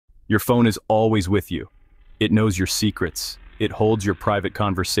Your phone is always with you. It knows your secrets. It holds your private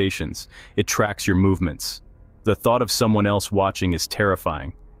conversations. It tracks your movements. The thought of someone else watching is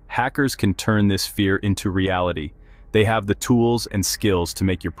terrifying. Hackers can turn this fear into reality. They have the tools and skills to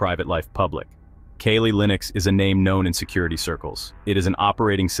make your private life public. Kali Linux is a name known in security circles. It is an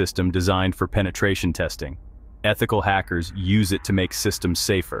operating system designed for penetration testing. Ethical hackers use it to make systems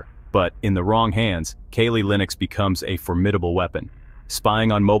safer. But in the wrong hands, Kali Linux becomes a formidable weapon.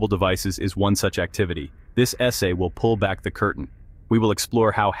 Spying on mobile devices is one such activity. This essay will pull back the curtain. We will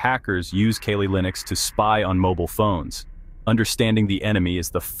explore how hackers use Kali Linux to spy on mobile phones. Understanding the enemy is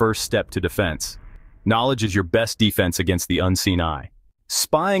the first step to defense. Knowledge is your best defense against the unseen eye.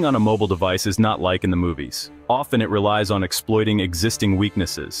 Spying on a mobile device is not like in the movies. Often it relies on exploiting existing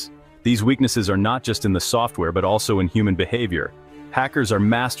weaknesses. These weaknesses are not just in the software but also in human behavior. Hackers are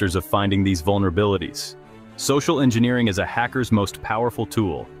masters of finding these vulnerabilities. Social engineering is a hacker's most powerful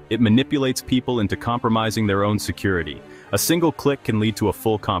tool. It manipulates people into compromising their own security. A single click can lead to a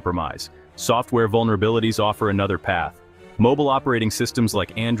full compromise. Software vulnerabilities offer another path. Mobile operating systems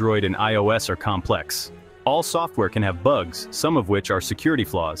like Android and iOS are complex. All software can have bugs, some of which are security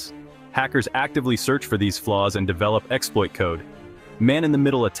flaws. Hackers actively search for these flaws and develop exploit code.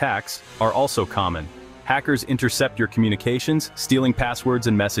 Man-in-the-middle attacks are also common. Hackers intercept your communications, stealing passwords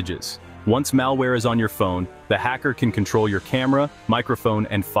and messages. Once malware is on your phone, the hacker can control your camera, microphone,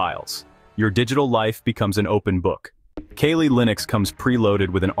 and files. Your digital life becomes an open book. Kali Linux comes preloaded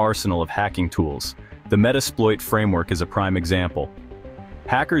with an arsenal of hacking tools. The Metasploit framework is a prime example.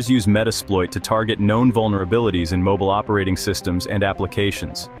 Hackers use Metasploit to target known vulnerabilities in mobile operating systems and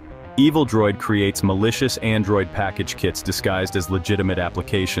applications. Evil-Droid creates malicious Android package kits disguised as legitimate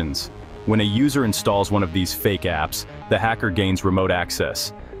applications. When a user installs one of these fake apps, the hacker gains remote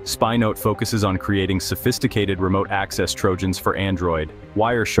access. SpyNote focuses on creating sophisticated remote access Trojans for Android.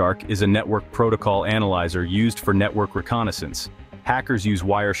 Wireshark is a network protocol analyzer used for network reconnaissance. Hackers use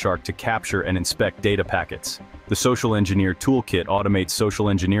Wireshark to capture and inspect data packets. The Social Engineer Toolkit automates social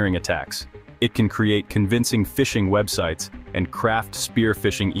engineering attacks. It can create convincing phishing websites and craft spear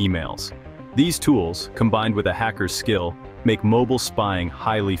phishing emails. These tools, combined with a hacker's skill, make mobile spying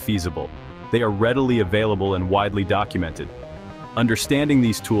highly feasible. They are readily available and widely documented. Understanding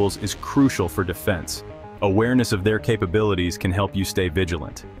these tools is crucial for defense. Awareness of their capabilities can help you stay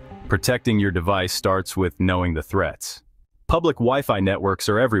vigilant. Protecting your device starts with knowing the threats. Public Wi-Fi networks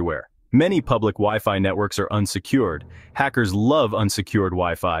are everywhere. Many public Wi-Fi networks are unsecured. Hackers love unsecured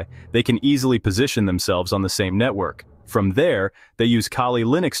Wi-Fi. They can easily position themselves on the same network. From there, they use Kali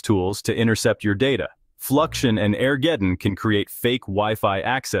Linux tools to intercept your data. Fluxion and Airgeddon can create fake Wi-Fi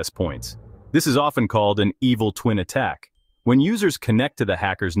access points. This is often called an evil twin attack. When users connect to the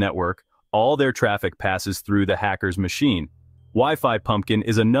hacker's network, all their traffic passes through the hacker's machine. Wi-Fi Pumpkin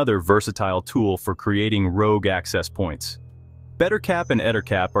is another versatile tool for creating rogue access points. BetterCap and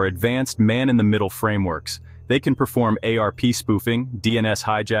EtherCap are advanced man-in-the-middle frameworks. They can perform ARP spoofing, DNS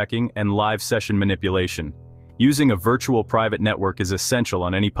hijacking, and live session manipulation. Using a virtual private network is essential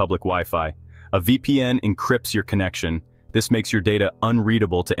on any public Wi-Fi. A VPN encrypts your connection. This makes your data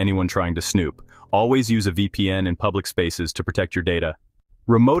unreadable to anyone trying to snoop. Always use a VPN in public spaces to protect your data.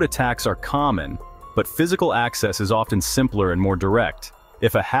 Remote attacks are common, but physical access is often simpler and more direct.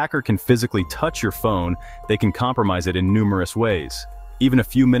 If a hacker can physically touch your phone, they can compromise it in numerous ways. Even a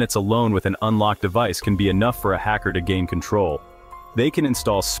few minutes alone with an unlocked device can be enough for a hacker to gain control. They can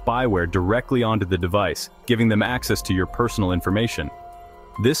install spyware directly onto the device, giving them access to your personal information.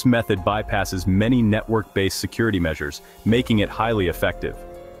 This method bypasses many network-based security measures, making it highly effective.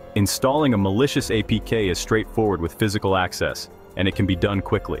 Installing a malicious APK is straightforward with physical access, and it can be done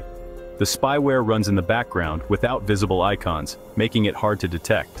quickly. The spyware runs in the background without visible icons, making it hard to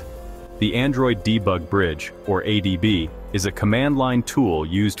detect. The Android Debug Bridge, or ADB, is a command line tool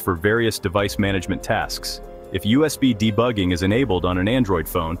used for various device management tasks. If USB debugging is enabled on an Android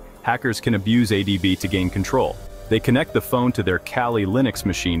phone, hackers can abuse ADB to gain control. They connect the phone to their Kali Linux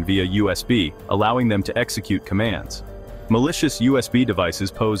machine via USB, allowing them to execute commands. Malicious USB devices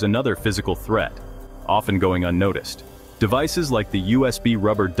pose another physical threat, often going unnoticed. Devices like the USB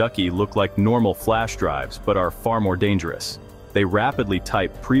rubber ducky look like normal flash drives, but are far more dangerous. They rapidly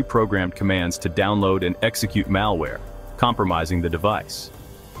type pre-programmed commands to download and execute malware, compromising the device.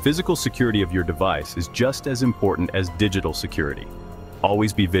 Physical security of your device is just as important as digital security.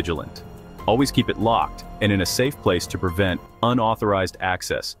 Always be vigilant. Always keep it locked and in a safe place to prevent unauthorized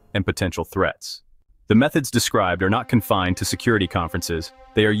access and potential threats. The methods described are not confined to security conferences.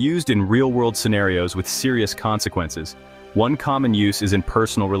 They are used in real-world scenarios with serious consequences. One common use is in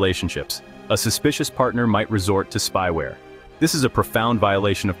personal relationships. A suspicious partner might resort to spyware. This is a profound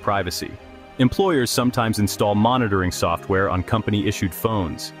violation of privacy. Employers sometimes install monitoring software on company-issued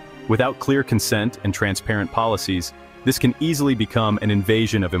phones. Without clear consent and transparent policies, this can easily become an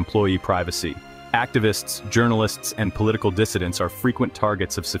invasion of employee privacy. Activists, journalists, and political dissidents are frequent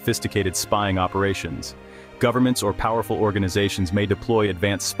targets of sophisticated spying operations. Governments or powerful organizations may deploy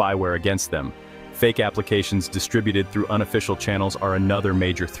advanced spyware against them. Fake applications distributed through unofficial channels are another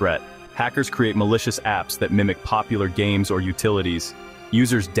major threat. Hackers create malicious apps that mimic popular games or utilities.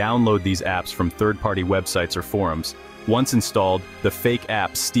 Users download these apps from third-party websites or forums. Once installed, the fake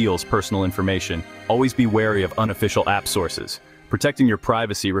app steals personal information. Always be wary of unofficial app sources. Protecting your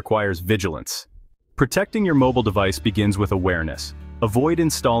privacy requires vigilance. Protecting your mobile device begins with awareness. Avoid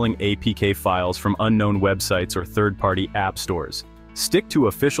installing APK files from unknown websites or third-party app stores. Stick to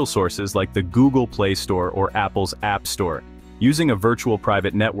official sources like the Google Play Store or Apple's App Store. Using a virtual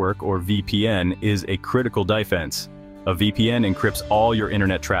private network or VPN is a critical defense. A VPN encrypts all your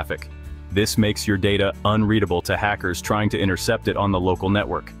internet traffic. This makes your data unreadable to hackers trying to intercept it on the local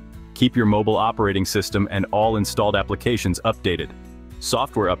network. Keep your mobile operating system and all installed applications updated.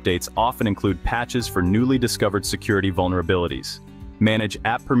 Software updates often include patches for newly discovered security vulnerabilities. Manage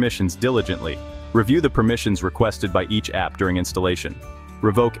app permissions diligently. Review the permissions requested by each app during installation.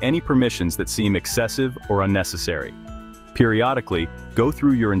 Revoke any permissions that seem excessive or unnecessary. Periodically, go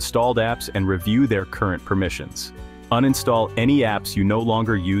through your installed apps and review their current permissions. Uninstall any apps you no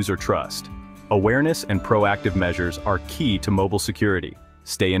longer use or trust. Awareness and proactive measures are key to mobile security.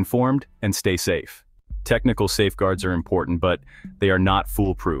 Stay informed and stay safe. Technical safeguards are important, but they are not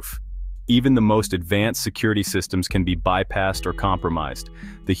foolproof. Even the most advanced security systems can be bypassed or compromised.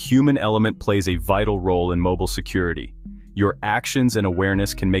 The human element plays a vital role in mobile security. Your actions and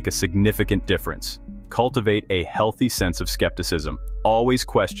awareness can make a significant difference. Cultivate a healthy sense of skepticism. Always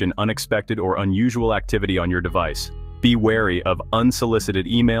question unexpected or unusual activity on your device. Be wary of unsolicited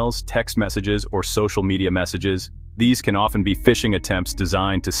emails, text messages, or social media messages. These can often be phishing attempts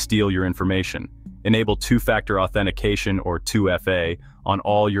designed to steal your information. Enable two-factor authentication or 2FA on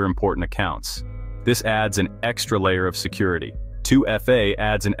all your important accounts. This adds an extra layer of security. 2FA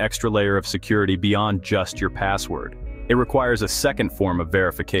adds an extra layer of security beyond just your password. It requires a second form of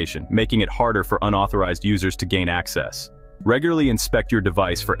verification, making it harder for unauthorized users to gain access. Regularly inspect your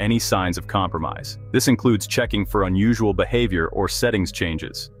device for any signs of compromise. This includes checking for unusual behavior or settings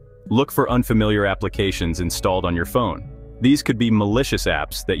changes. Look for unfamiliar applications installed on your phone. These could be malicious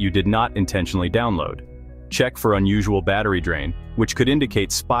apps that you did not intentionally download. Check for unusual battery drain, which could indicate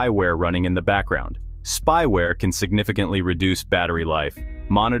spyware running in the background. Spyware can significantly reduce battery life.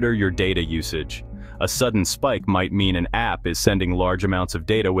 Monitor your data usage. A sudden spike might mean an app is sending large amounts of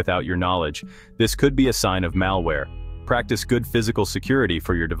data without your knowledge. This could be a sign of malware. Practice good physical security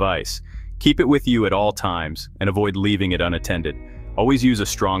for your device. Keep it with you at all times and avoid leaving it unattended. Always use a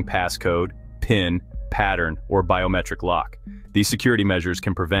strong passcode, PIN, pattern, or biometric lock. These security measures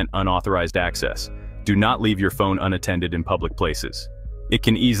can prevent unauthorized access. Do not leave your phone unattended in public places. It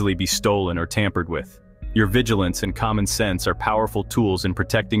can easily be stolen or tampered with. Your vigilance and common sense are powerful tools in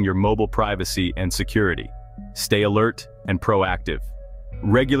protecting your mobile privacy and security. Stay alert and proactive.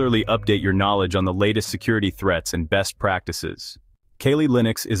 Regularly update your knowledge on the latest security threats and best practices. Kali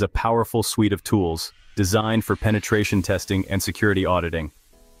Linux is a powerful suite of tools designed for penetration testing and security auditing.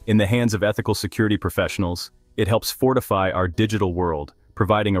 In the hands of ethical security professionals, it helps fortify our digital world,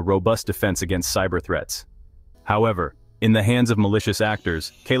 providing a robust defense against cyber threats. However, in the hands of malicious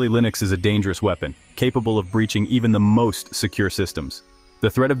actors, Kali Linux is a dangerous weapon, capable of breaching even the most secure systems. The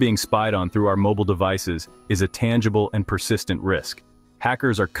threat of being spied on through our mobile devices is a tangible and persistent risk.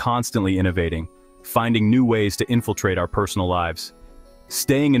 Hackers are constantly innovating, finding new ways to infiltrate our personal lives.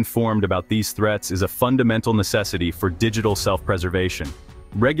 Staying informed about these threats is a fundamental necessity for digital self-preservation.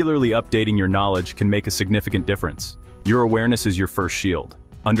 Regularly updating your knowledge can make a significant difference. Your awareness is your first shield.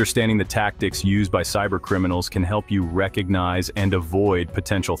 Understanding the tactics used by cybercriminals can help you recognize and avoid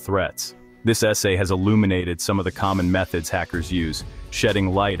potential threats. This essay has illuminated some of the common methods hackers use,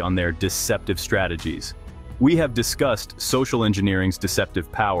 shedding light on their deceptive strategies. We have discussed social engineering's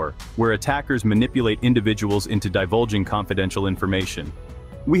deceptive power, where attackers manipulate individuals into divulging confidential information.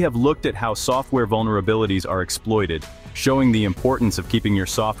 We have looked at how software vulnerabilities are exploited, showing the importance of keeping your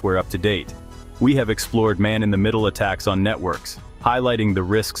software up to date. We have explored man-in-the-middle attacks on networks, highlighting the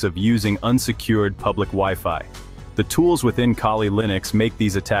risks of using unsecured public Wi-Fi. The tools within Kali Linux make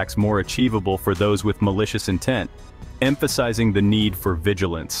these attacks more achievable for those with malicious intent, emphasizing the need for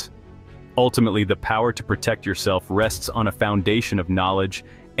vigilance. Ultimately, the power to protect yourself rests on a foundation of knowledge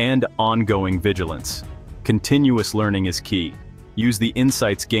and ongoing vigilance. Continuous learning is key. Use the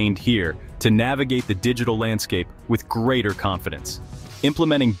insights gained here to navigate the digital landscape with greater confidence.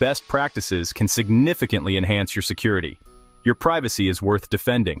 Implementing best practices can significantly enhance your security. Your privacy is worth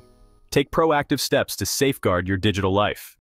defending. Take proactive steps to safeguard your digital life.